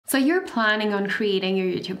So you're planning on creating your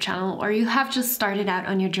YouTube channel, or you have just started out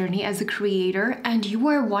on your journey as a creator and you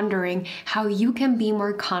are wondering how you can be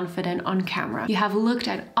more confident on camera. You have looked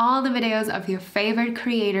at all the videos of your favorite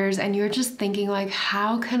creators and you're just thinking like,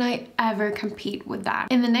 how can I ever compete with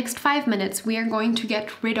that? In the next 5 minutes, we are going to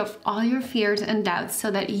get rid of all your fears and doubts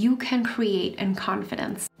so that you can create in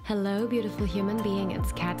confidence. Hello, beautiful human being.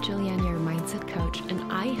 It's Kat Julian, your mindset coach,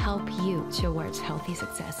 and I help you towards healthy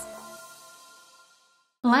success.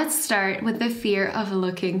 Let's start with the fear of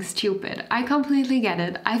looking stupid. I completely get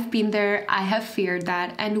it. I've been there, I have feared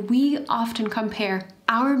that, and we often compare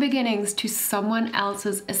our beginnings to someone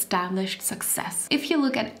else's established success. If you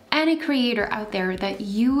look at any creator out there that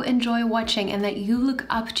you enjoy watching and that you look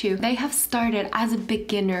up to, they have started as a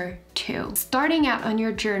beginner too. Starting out on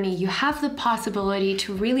your journey, you have the possibility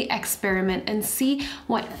to really experiment and see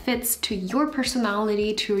what fits to your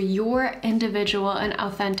personality, to your individual and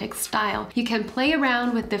authentic style. You can play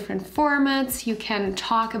around with different formats, you can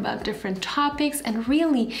talk about different topics and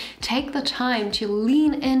really take the time to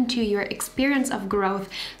lean into your experience of growth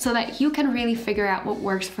so that you can really figure out what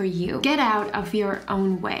works for you. Get out of your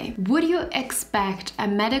own way. Would you expect a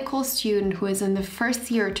medical student who is in the first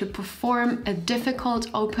year to perform a difficult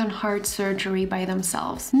open heart surgery by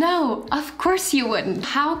themselves? No, of course you wouldn't.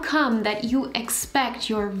 How come that you expect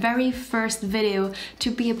your very first video to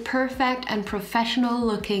be a perfect and professional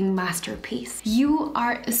looking masterpiece? You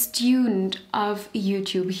are a student of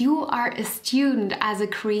YouTube. You are a student as a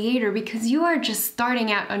creator because you are just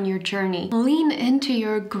starting out on your journey. Lean into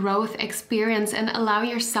your growth experience and allow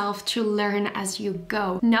yourself to learn as you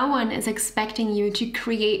go. No one is expecting you to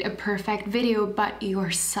create a perfect video but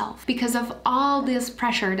yourself. Because of all this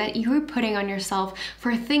pressure that you're putting on yourself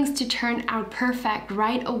for things to turn out perfect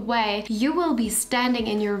right away, you will be standing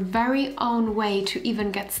in your very own way to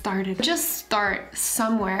even get started. Just start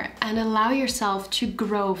somewhere and allow yourself to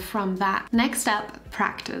grow from that. Next up,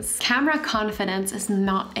 practice. Camera confidence is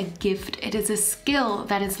not a gift, it is a skill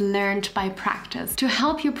that is learned by practice. To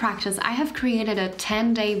help you practice, I have created a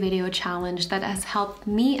 10-day video challenge that has helped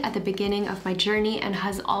me at the beginning of my journey and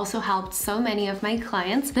has also helped so many of my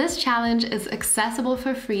clients. This challenge is accessible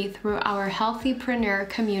for free through our Healthypreneur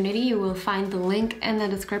community. You will find the link in the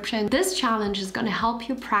description. This challenge is going to help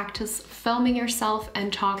you practice filming yourself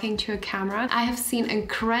and talking to a camera. I have seen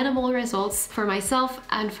incredible results for myself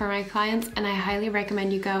and for my clients, and I highly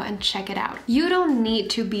recommend you go and check it out. You don't need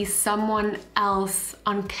to be someone else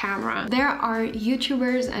on camera. There are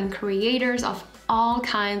YouTubers and creators of all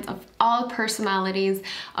kinds, of all personalities,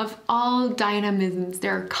 of all dynamisms.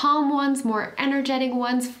 There are calm ones, more energetic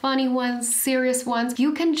ones, funny ones, serious ones.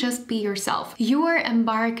 You can just be yourself. You are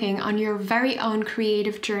embarking on your very own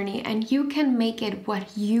creative journey and you can make it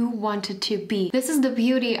what you want it to be. This is the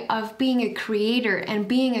beauty of being a creator and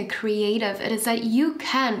being a creative. It is that you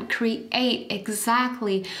can create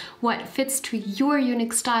exactly what fits to your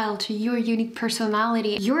unique style, to your unique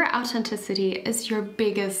personality. Your authenticity is your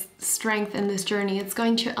biggest strength in this journey. It's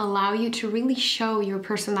going to allow you to really show your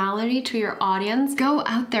personality to your audience. Go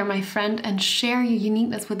out there, my friend, and share your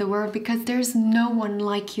uniqueness with the world because there's no one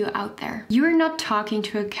like you out there. You're not talking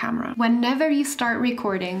to a camera. Whenever you start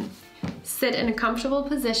recording, sit in a comfortable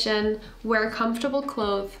position, wear comfortable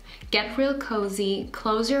clothes, get real cozy,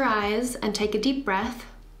 close your eyes and take a deep breath.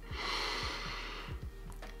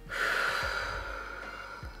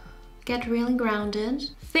 Get really grounded.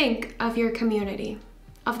 Think of your community,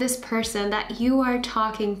 of this person that you are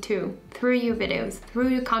talking to through your videos,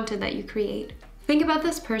 through the content that you create. Think about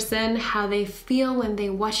this person, how they feel when they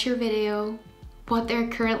watch your video, what they're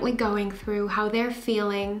currently going through, how they're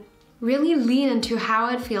feeling. Really lean into how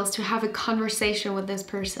it feels to have a conversation with this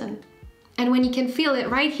person. And when you can feel it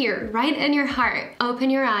right here, right in your heart, open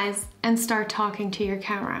your eyes and start talking to your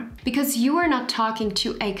camera. Because you are not talking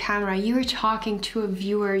to a camera, you are talking to a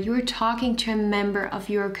viewer, you are talking to a member of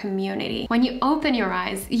your community. When you open your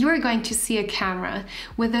eyes, you are going to see a camera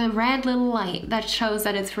with a red little light that shows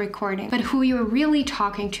that it's recording. But who you're really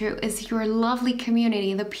talking to is your lovely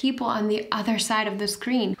community, the people on the other side of the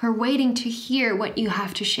screen who are waiting to hear what you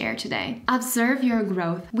have to share today. Observe your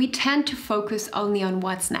growth. We tend to focus only on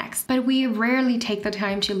what's next, but we rarely take the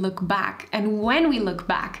time to look back. And when we look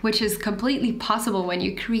back, which is completely possible when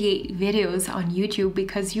you create videos on YouTube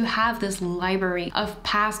because you have this library of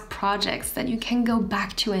past projects that you can go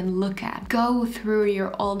back to and look at. Go through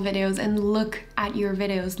your old videos and look at your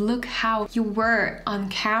videos, look how you were on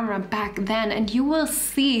camera back then, and you will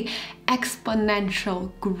see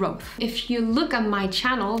exponential growth. If you look on my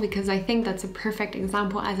channel, because I think that's a perfect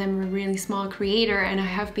example as I'm a really small creator and I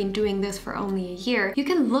have been doing this for only a year, you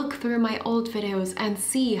can look through my old videos and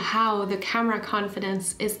see how the camera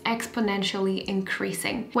confidence is exponentially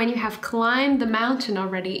increasing. When you have climbed the mountain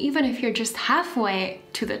already, even if you're just halfway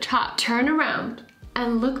to the top, turn around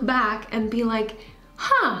and look back and be like,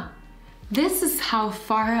 huh, this is how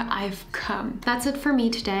far I've come. That's it for me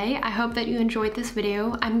today. I hope that you enjoyed this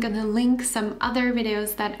video. I'm gonna link some other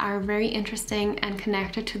videos that are very interesting and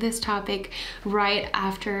connected to this topic right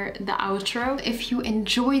after the outro. If you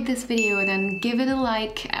enjoyed this video, then give it a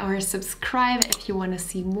like or subscribe if you wanna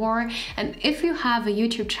see more. And if you have a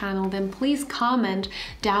YouTube channel, then please comment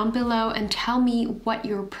down below and tell me what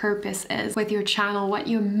your purpose is with your channel, what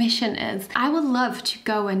your mission is. I would love to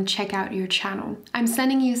go and check out your channel. I'm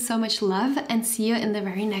sending you so much love and see you in the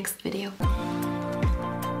very next video.